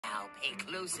Now pay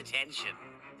close attention.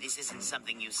 This isn't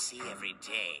something you see every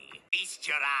day. Feast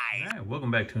your eyes. All right,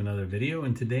 welcome back to another video,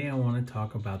 and today I want to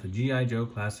talk about the G.I. Joe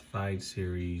classified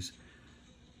series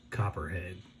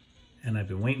CopperHead. And I've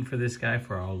been waiting for this guy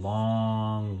for a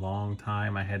long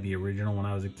time. I had the original when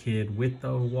I was a kid with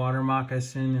the water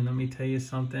moccasin, and let me tell you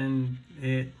something,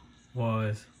 it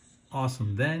was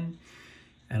awesome then,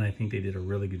 and I think they did a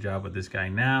really good job with this guy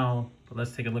now. But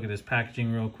let's take a look at this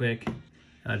packaging real quick,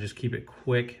 and I'll just keep it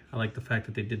quick. I like the fact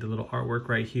that they did the little artwork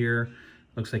right here.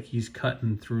 Looks like he's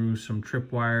cutting through some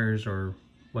tripwires or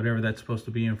whatever that's supposed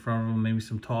to be in front of him, maybe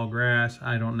some tall grass,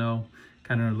 I don't know.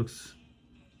 Kind of looks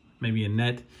maybe a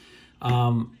net.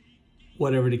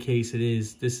 Whatever the case it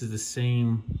is, this is the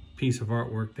same piece of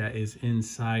artwork that is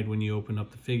inside when you open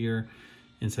up the figure,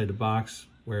 inside the box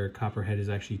where CopperHead is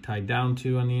actually tied down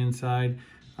to on the inside.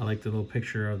 I like the little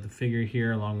picture of the figure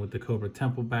here along with the Cobra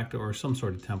temple back there, or some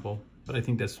sort of temple, but I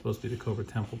think that's supposed to be the Cobra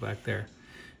temple back there.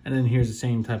 And then here's the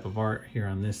same type of art here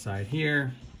on this side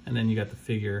here, and then you got the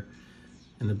figure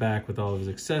in the back with all of his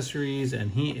accessories, and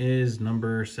he is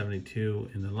number 72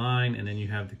 in the line. And then you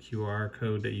have the QR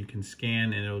code that you can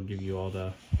scan, and it'll give you all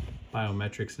the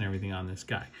biometrics and everything on this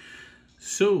guy.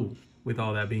 So with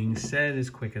all that being said, as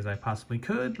quick as I possibly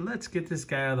could, let's get this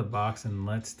guy out of the box and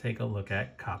let's take a look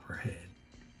at CopperHead.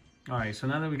 All right, so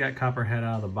now that we got CopperHead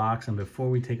out of the box, and before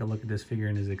we take a look at this figure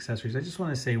and his accessories, I just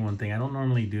want to say one thing. I don't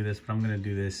normally do this, but I'm going to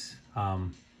do this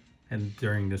and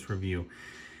during this review.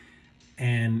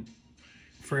 And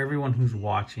for everyone who's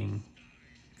watching,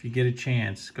 if you get a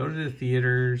chance, go to the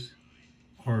theaters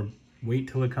or wait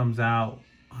till it comes out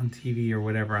on TV or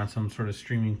whatever on some sort of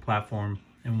streaming platform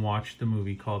and watch the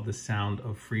movie called The Sound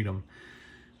of Freedom.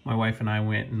 My wife and I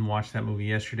went and watched that movie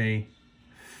yesterday.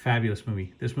 Fabulous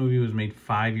movie. This movie was made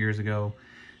 5 years ago.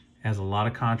 It has a lot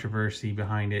of controversy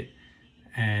behind it,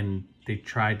 and they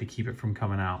tried to keep it from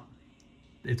coming out.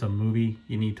 It's a movie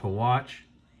you need to watch.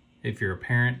 If you're a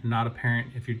parent, not a parent,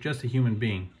 if you're just a human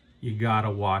being, you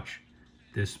gotta watch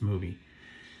this movie.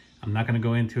 I'm not gonna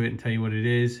go into it and tell you what it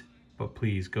is, but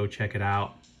please go check it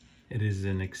out. It is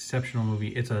an exceptional movie.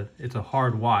 It's a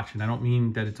hard watch, and I don't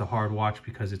mean that it's a hard watch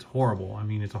because it's horrible. I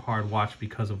mean it's a hard watch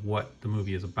because of what the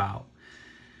movie is about.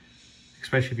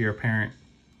 Especially if you're a parent,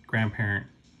 grandparent,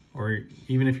 or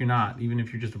even if you're not, even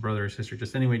if you're just a brother or sister,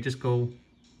 just anyway, just go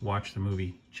watch the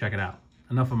movie, check it out.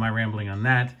 Enough of my rambling on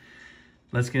that.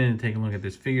 Let's get in and take a look at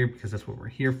this figure because that's what we're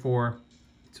here for.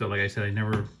 So like I said, I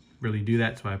never really do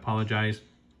that, so I apologize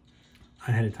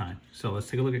ahead of time. So let's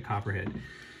take a look at CopperHead.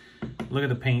 Look at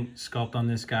the paint sculpt on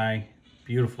this guy.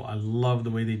 Beautiful. I love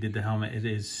the way they did the helmet. It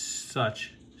is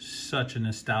such a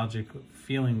nostalgic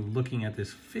feeling looking at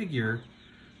this figure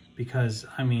because,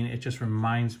 I mean, it just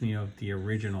reminds me of the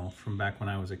original from back when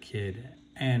I was a kid.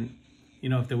 And, you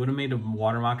know, if they would have made a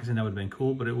water moccasin, that would have been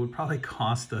cool, but it would probably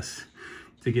cost us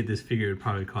to get this figure. It would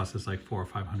probably cost us like $400 or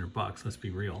 $500, let's be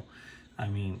real. I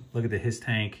mean, look at his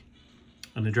tank.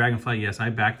 And the Dragonfly, yes, I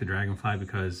backed the Dragonfly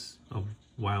because of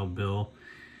Wild Bill.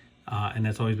 And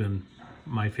that's always been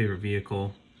my favorite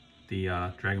vehicle,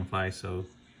 the Dragonfly. So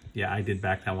yeah, I did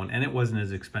back that one. And it wasn't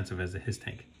as expensive as the his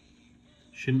tank.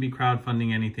 Shouldn't be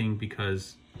crowdfunding anything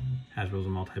because Hasbro's a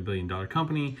multi-billion-dollar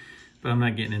company, but I'm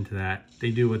not getting into that.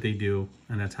 They do what they do,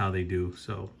 and that's how they do.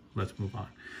 So let's move on.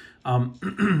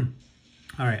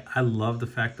 All right, I love the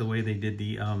fact the way they did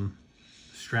the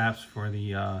straps for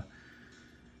the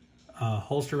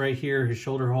holster right here, his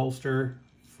shoulder holster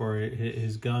for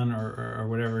his gun or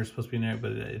whatever is supposed to be in there,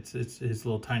 but it's his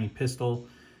little tiny pistol.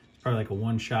 It's probably like a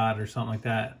one-shot or something like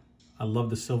that. I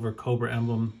love the silver Cobra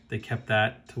emblem. They kept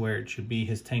that to where it should be.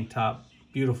 His tank top,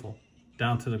 beautiful.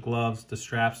 Down to the gloves, the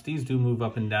straps. These do move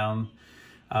up and down,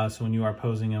 so when you are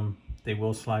posing them, they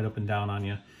will slide up and down on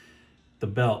you. The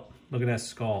belt, look at that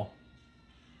skull.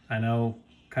 I know,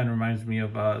 kind of reminds me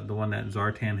of the one that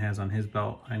Zartan has on his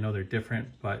belt. I know they're different,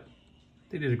 but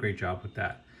they did a great job with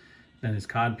that. Then his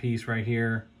cod piece right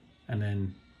here, and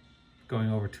then going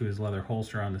over to his leather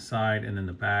holster on the side, and then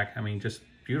the back. I mean, just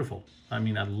beautiful. I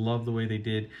mean, I love the way they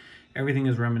did. Everything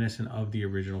is reminiscent of the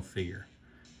original figure.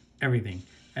 Everything.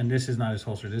 And this is not his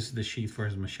holster. This is the sheath for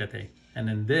his machete. And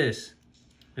then this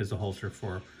is the holster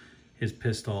for his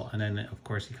pistol. And then, of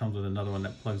course, he comes with another one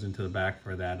that plugs into the back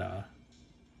for that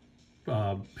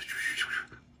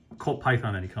Colt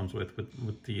Python that he comes with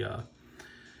the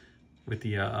with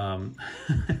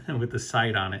the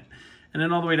sight on it, and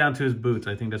then all the way down to his boots.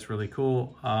 I think that's really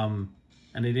cool.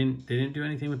 And they didn't do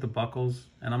anything with the buckles,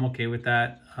 and I'm okay with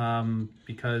that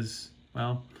because,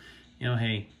 well, you know,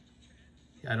 hey,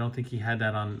 I don't think he had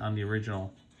that on the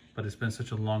original, but it's been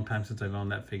such a long time since I've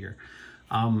owned that figure.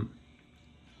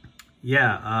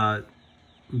 Yeah,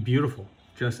 beautiful.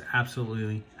 Just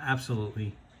absolutely,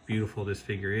 absolutely beautiful this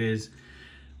figure is.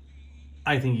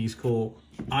 I think he's cool.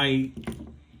 I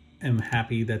am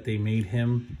happy that they made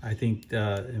him. I think,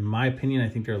 in my opinion, I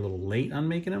think they're a little late on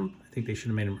making him. I think they should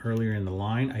have made him earlier in the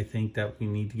line. I think that we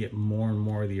need to get more and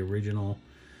more of the original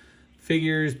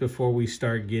figures before we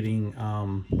start getting,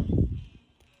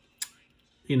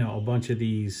 you know, a bunch of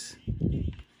these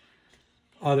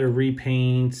other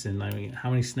repaints. And I mean, how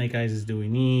many Snake Eyes do we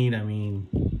need? I mean,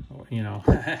 you know,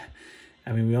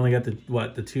 I mean, we only got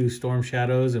the 2 Storm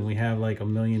Shadows, and we have like a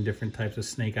million different types of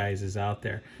Snake Eyes out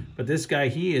there. But this guy,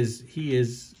 he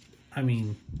is, I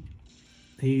mean,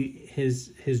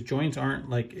 his joints aren't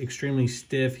like extremely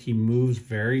stiff. He moves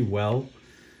very well.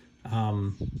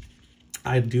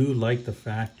 I do like the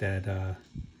fact that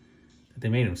they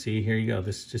made him. See, here you go.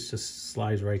 This just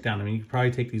slides right down. I mean, you could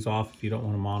probably take these off if you don't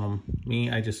want them on them. Me,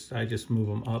 I just move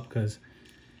them up because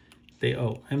they,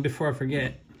 oh, and before I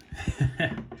forget,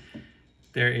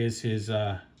 there is his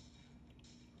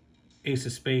Ace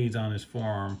of Spades on his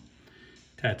forearm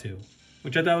tattoo,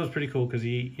 which I thought was pretty cool because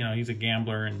he, you know, he's a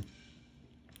gambler, and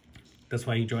that's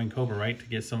why he joined Cobra, right? To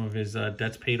get some of his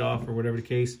debts paid off or whatever the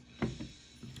case.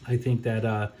 I think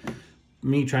that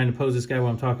me trying to pose this guy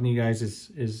while I'm talking to you guys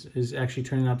is actually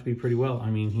turning out to be pretty well. I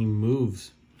mean, he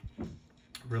moves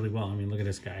really well. I mean, look at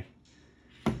this guy.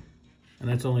 And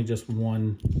that's only just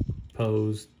one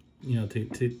pose, you know,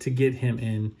 to get him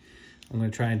in. I'm going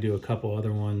to try and do a couple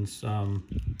other ones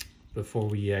before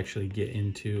we actually get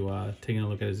into taking a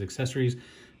look at his accessories.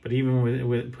 But even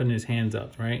with putting his hands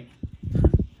up, right?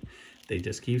 They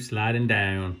just keep sliding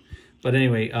down. But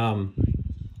anyway,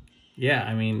 yeah,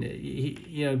 I mean,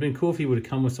 you know, it'd been cool if he would have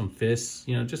come with some fists,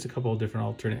 you know, just a couple of different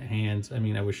alternate hands. I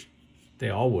mean, I wish they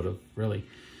all would have, really.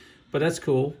 But that's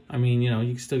cool. I mean, you know,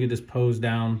 you can still get this pose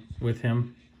down with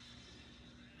him,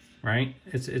 right?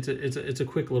 It's a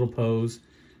quick little pose.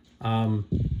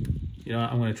 You know,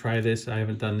 I'm going to try this. I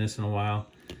haven't done this in a while,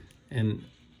 and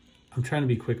I'm trying to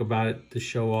be quick about it to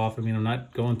show off. I mean, I'm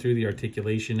not going through the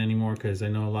articulation anymore because I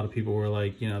know a lot of people were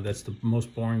like, you know, that's the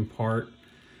most boring part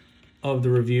of the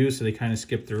review, so they kind of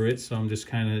skip through it. So I'm just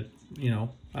kind of, you know,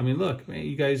 I mean, look, man,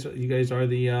 you guys are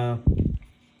the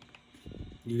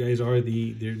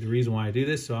reason why I do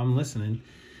this, so I'm listening.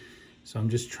 So I'm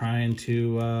just trying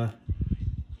to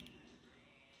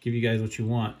give you guys what you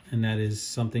want, and that is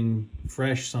something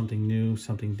fresh, something new,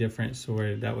 something different, so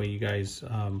that way you guys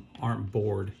aren't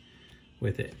bored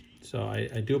with it. So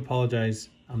I do apologize.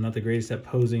 I'm not the greatest at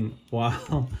posing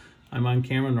while I'm on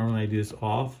camera. Normally I do this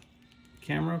off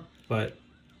camera, but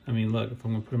I mean, look, if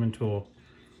I'm gonna put him into a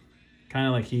kind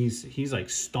of like he's like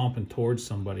stomping towards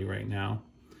somebody right now,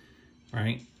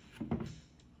 right?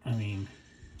 I mean,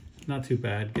 not too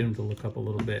bad. Get him to look up a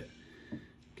little bit,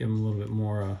 give him a little bit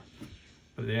more.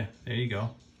 But yeah, there you go.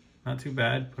 Not too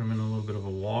bad. Put him in a little bit of a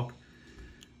walk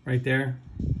right there,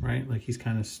 right? Like he's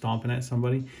kind of stomping at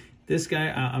somebody. This guy,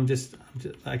 I'm just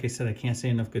like I said, I can't say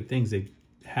enough good things.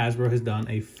 Hasbro has done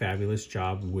a fabulous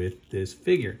job with this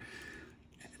figure.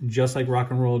 Just like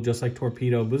Rock and Roll, just like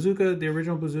Torpedo. Bazooka, the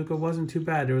original Bazooka wasn't too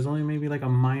bad. There was only maybe like a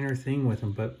minor thing with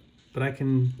him, but I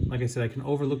can, like I said, I can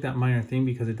overlook that minor thing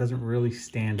because it doesn't really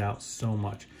stand out so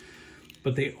much.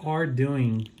 But they are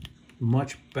doing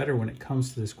much better when it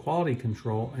comes to this quality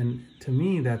control, and to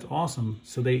me that's awesome.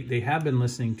 So they have been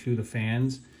listening to the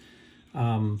fans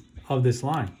of this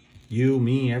line, you,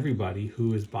 me, everybody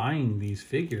who is buying these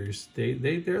figures.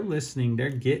 They're listening, they're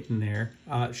getting there.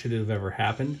 Should it have ever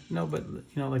happened? No, but you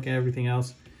know, like everything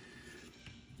else,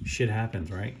 shit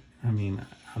happens, right? I mean,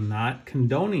 I'm not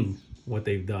condoning what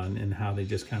they've done and how they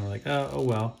just kind of like, oh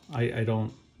well, I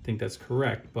don't think that's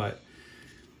correct, but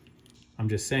I'm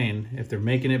just saying, if they're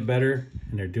making it better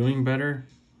and they're doing better,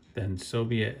 then so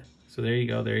be it. So there you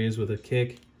go. There he is with a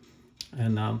kick.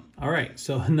 And all right,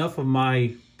 so enough of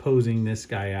my posing this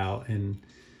guy out and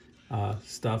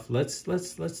stuff. Let's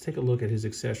take a look at his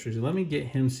accessories. Let me get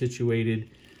him situated,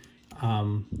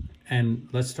 and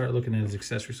let's start looking at his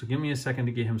accessories. So give me a second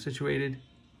to get him situated.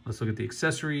 Let's look at the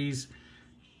accessories,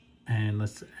 and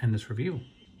let's end this review.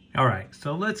 All right,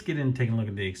 so let's get in taking a look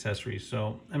at the accessories.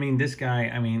 So, I mean, this guy,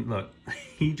 I mean, look,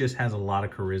 he just has a lot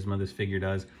of charisma, this figure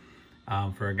does.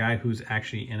 For a guy who's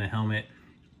actually in a helmet,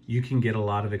 you can get a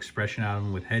lot of expression out of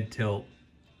him with head tilt,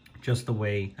 just the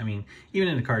way, I mean, even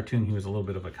in the cartoon, he was a little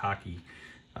bit of a cocky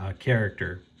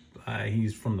character.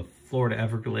 He's from the Florida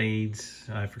Everglades.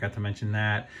 I forgot to mention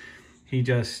that. He's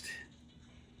just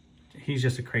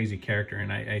a crazy character,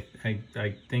 and I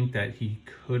think that he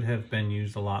could have been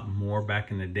used a lot more back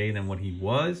in the day than what he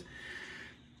was,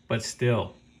 but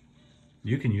still,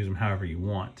 you can use him however you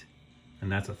want,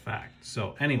 and that's a fact.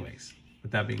 So anyways,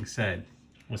 with that being said,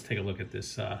 let's take a look at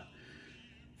this.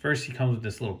 First, he comes with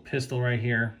this little pistol right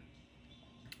here.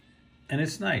 And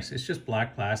it's nice. It's just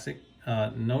black plastic.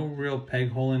 No real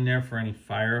peg hole in there for any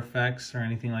fire effects or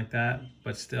anything like that.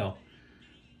 But still,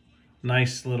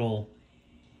 nice little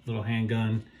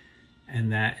handgun.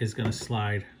 And that is going to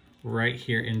slide right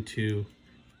here into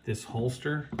this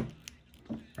holster.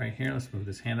 Right here. Let's move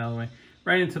this hand out of the way.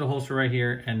 Right into the holster right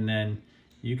here. And then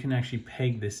you can actually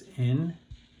peg this in.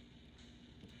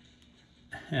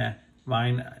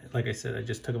 Mine, like I said, I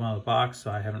just took them out of the box,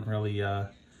 so I haven't really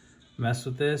messed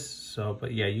with this. So,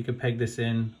 but yeah, you can peg this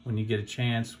in when you get a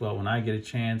chance. Well, when I get a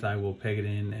chance, I will peg it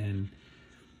in and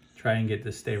try and get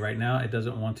this stay. Right now, it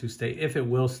doesn't want to stay. If it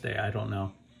will stay, I don't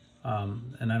know.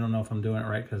 And I don't know if I'm doing it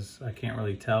right because I can't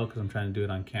really tell because I'm trying to do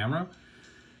it on camera.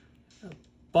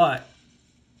 But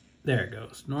there it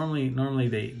goes. Normally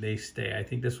they stay. I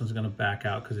think this one's going to back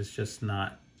out because it's just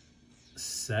not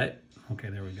set. Okay,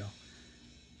 there we go.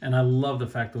 And I love the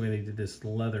fact the way they did this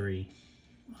leathery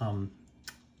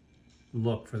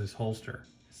look for this holster.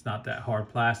 It's not that hard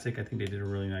plastic. I think they did a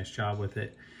really nice job with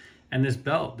it. And this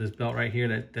belt right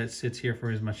here that sits here for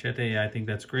his machete, I think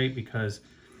that's great because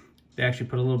they actually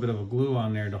put a little bit of a glue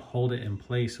on there to hold it in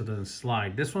place so it doesn't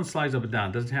slide. This one slides up and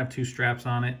down. It doesn't have two straps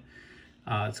on it.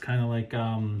 It's kind of like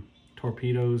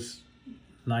Torpedo's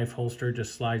knife holster,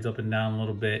 just slides up and down a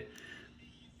little bit,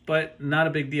 but not a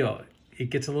big deal. It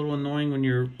gets a little annoying when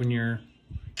you're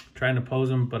trying to pose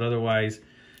them, but otherwise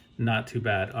not too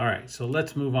bad. All right, so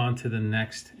let's move on to the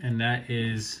next, and that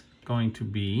is going to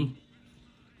be,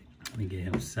 let me get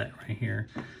him set right here.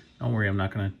 Don't worry, I'm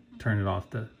not going to turn it off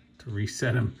to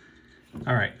reset him.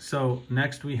 All right, so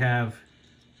next we have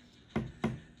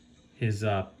his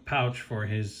pouch for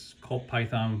his Colt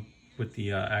Python with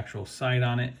the actual sight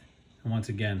on it. And once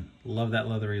again, love that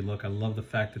leathery look. I love the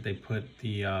fact that they put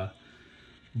the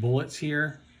bullets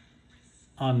here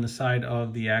on the side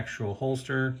of the actual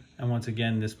holster. And once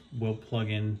again, this will plug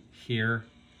in here.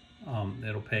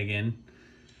 It'll peg in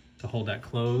to hold that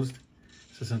closed.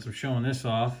 So since I'm showing this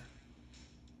off,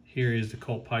 here is the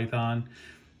Colt Python.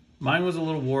 Mine was a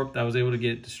little warped. I was able to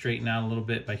get it to straighten out a little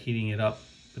bit by heating it up,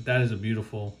 but that is a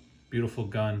beautiful, beautiful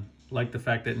gun. Like the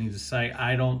fact that it needs a sight.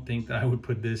 I don't think that I would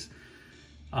put this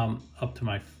up to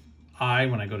my eye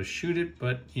when I go to shoot it,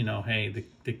 but you know, hey,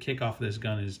 the kickoff of this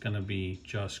gun is gonna be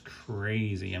just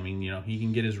crazy. I mean, you know, he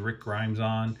can get his Rick Grimes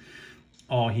on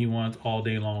all he wants all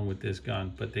day long with this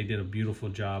gun, but they did a beautiful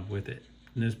job with it.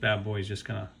 And this bad boy is just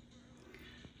gonna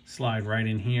slide right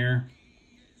in here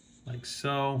like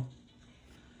so.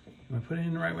 Am I putting it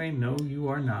in the right way? No, you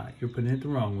are not. You're putting it the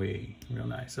wrong way. Real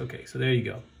nice. Okay, so there you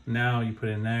go. Now you put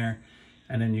it in there,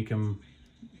 and then you can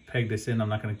peg this in. I'm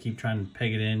not going to keep trying to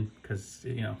peg it in because,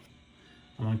 you know,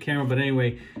 I'm on camera. But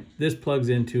anyway, this plugs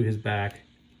into his back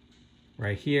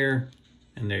right here,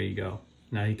 and there you go.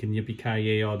 Now he can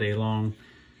yippee-ki-yay all day long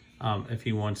if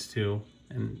he wants to.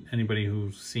 And anybody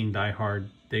who's seen Die Hard,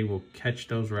 they will catch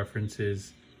those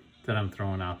references that I'm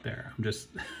throwing out there.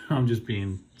 I'm just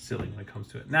being silly when it comes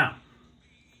to it. Now,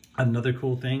 another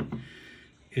cool thing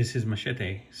is his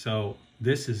machete. So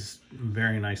this is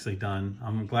very nicely done.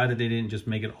 I'm glad that they didn't just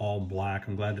make it all black.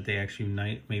 I'm glad that they actually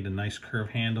made a nice curve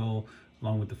handle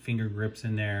along with the finger grips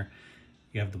in there.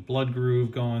 You have the blood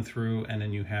groove going through, and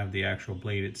then you have the actual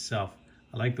blade itself.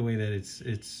 I like the way that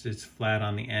it's flat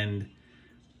on the end,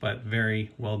 but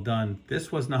very well done.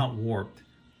 This was not warped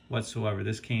whatsoever.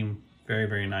 This came very,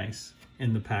 very nice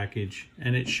in the package,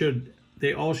 and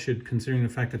they all should, considering the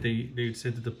fact that they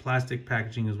said that the plastic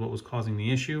packaging is what was causing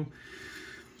the issue.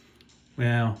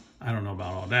 Well, I don't know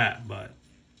about all that, but,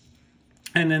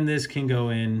 and then this can go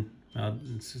in,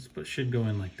 it should go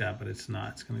in like that, but it's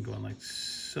not. It's going to go in like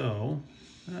so.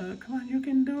 Come on, you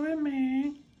can do it,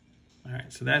 man. All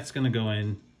right, so that's going to go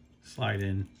in, slide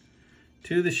in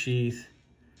to the sheath.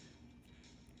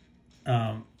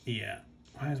 Yeah.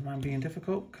 Why is mine being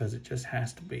difficult? Because it just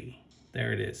has to be.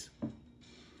 There it is.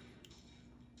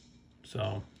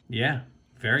 So, yeah,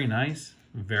 very nice.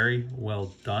 Very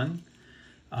well done.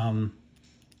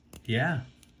 Yeah,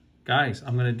 guys,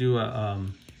 I'm gonna do a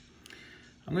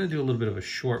little bit of a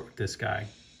short with this guy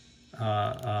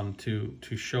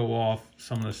to show off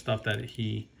some of the stuff that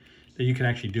you can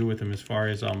actually do with him as far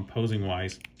as posing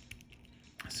wise.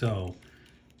 So,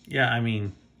 yeah, I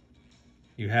mean,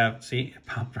 you have, see, it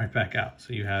popped right back out.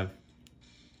 So you have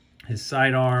his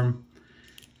sidearm,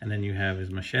 and then you have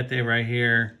his machete right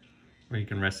here, where he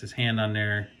can rest his hand on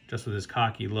there, just with his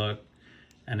cocky look.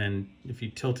 And then if you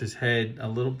tilt his head a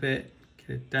little bit, get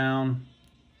it down,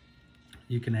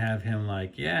 you can have him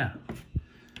like, yeah,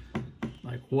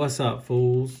 like, what's up,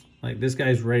 fools? Like, this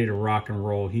guy's ready to rock and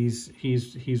roll. He's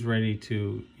ready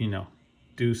to, you know,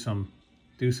 do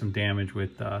some damage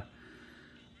with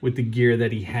the gear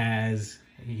that he has.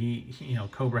 You know,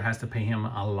 Cobra has to pay him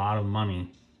a lot of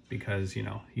money because, you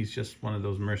know, he's just one of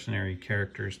those mercenary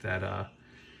characters that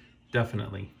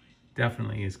definitely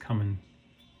is coming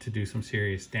to do some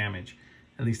serious damage.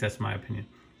 At least that's my opinion.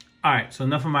 All right, so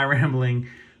enough of my rambling.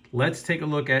 Let's take a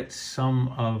look at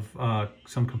some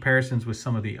comparisons with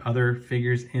some of the other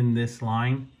figures in this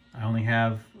line. I only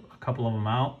have a couple of them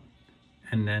out,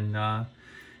 and then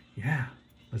yeah,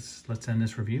 let's end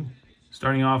this review.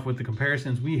 Starting off with the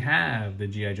comparisons, we have the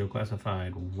G.I. Joe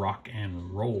Classified Rock and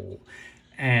Roll.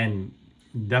 And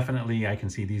definitely I can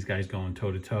see these guys going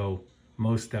toe to toe.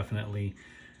 Most definitely.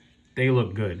 They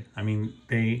look good. I mean,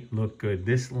 they look good.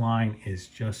 This line is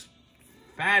just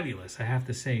fabulous. I have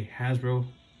to say, Hasbro,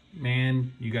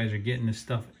 man, you guys are getting this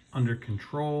stuff under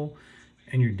control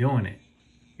and you're doing it.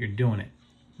 You're doing it.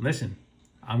 Listen,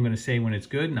 I'm going to say when it's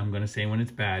good and I'm going to say when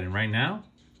it's bad. And right now,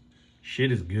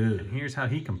 shit is good. And here's how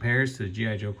he compares to the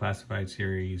G.I. Joe Classified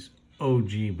Series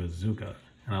OG Bazooka.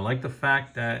 And I like the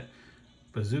fact that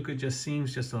Bazooka just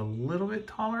seems just a little bit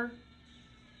taller.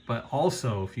 But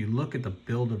also, if you look at the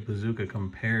build of Bazooka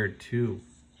compared to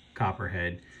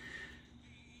CopperHead,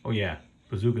 oh yeah,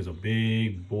 Bazooka's a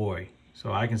big boy.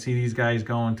 So I can see these guys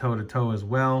going toe to toe as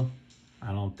well.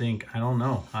 I don't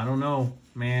know,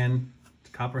 man.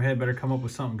 CopperHead better come up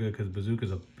with something good because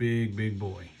Bazooka's a big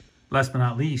boy. Last but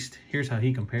not least, here's how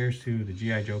he compares to the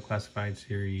G.I. Joe Classified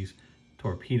Series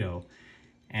Torpedo.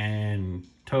 And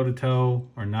toe to toe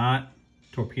or not,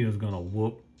 Torpedo's gonna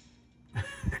whoop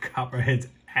CopperHead's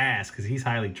ass because he's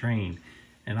highly trained.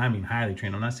 And I mean highly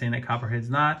trained. I'm not saying that CopperHead's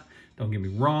not, don't get me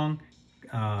wrong,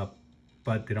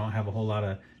 but they don't have a whole lot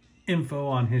of info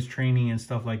on his training and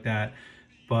stuff like that.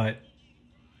 But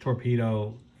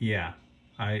Torpedo, yeah,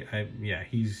 yeah,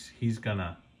 he's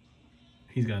gonna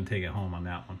take it home on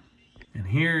that one. And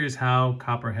here is how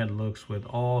CopperHead looks with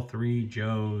all three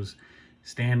Joes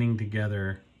standing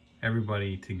together,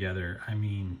 everybody together. I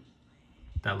mean,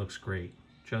 that looks great,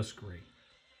 just great.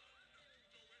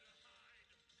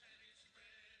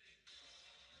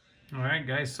 All right,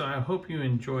 guys, so I hope you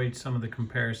enjoyed some of the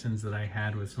comparisons that I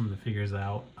had with some of the figures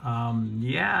out.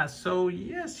 Yeah, so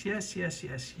yes.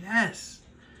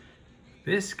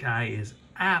 This guy is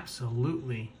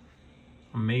absolutely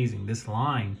amazing. This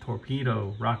line,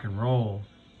 Torpedo, Rock and Roll,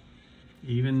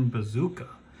 even Bazooka.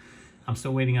 I'm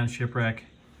still waiting on Shipwreck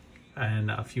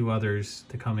and a few others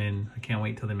to come in. I can't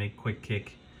wait till they make Quick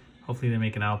Kick. Hopefully they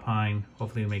make an Alpine.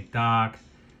 Hopefully they make Doc.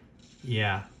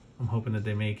 Yeah, I'm hoping that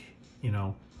they make, you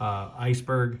know,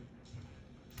 Iceberg.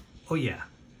 Oh yeah.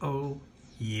 And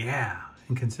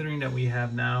considering that we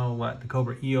have now, the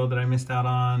Cobra EO that I missed out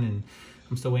on, and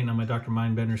I'm still waiting on my Dr.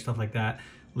 Mindbender, stuff like that.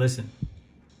 Listen,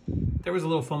 there was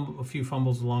a few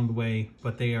fumbles along the way,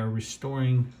 but they are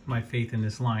restoring my faith in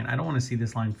this line. I don't want to see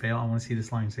this line fail. I want to see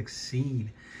this line succeed.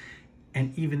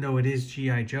 And even though it is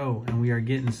G.I. Joe, and we are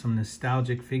getting some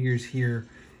nostalgic figures here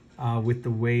with the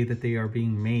way that they are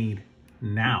being made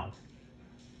now,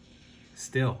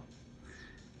 still,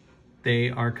 they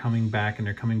are coming back, and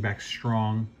they're coming back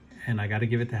strong. And I got to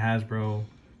give it to Hasbro.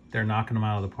 They're knocking them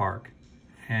out of the park.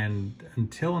 And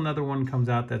until another one comes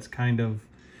out that's kind of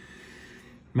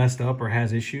messed up or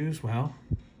has issues, well,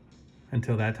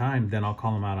 until that time, then I'll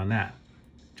call them out on that,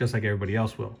 just like everybody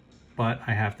else will. But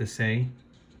I have to say,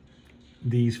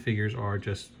 these figures are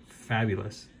just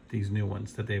fabulous. These new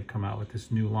ones that they've come out with,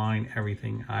 this new line,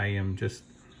 everything. I am just,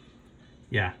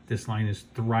 yeah, this line is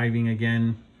thriving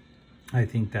again. I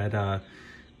think that,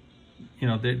 you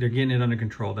know, they're getting it under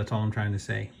control. That's all I'm trying to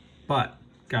say. But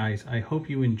guys, I hope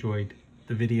you enjoyed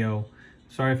the video.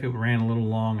 Sorry if it ran a little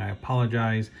long. I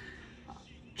apologize.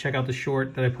 Check out the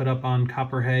short that I put up on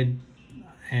CopperHead.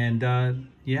 And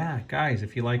yeah, guys,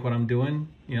 if you like what I'm doing,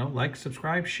 you know, like,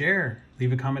 subscribe, share,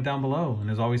 leave a comment down below. And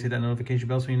as always, hit that notification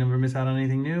bell so you never miss out on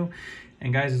anything new.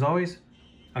 And guys, as always,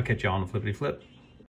 I'll catch you all on the flippity flip.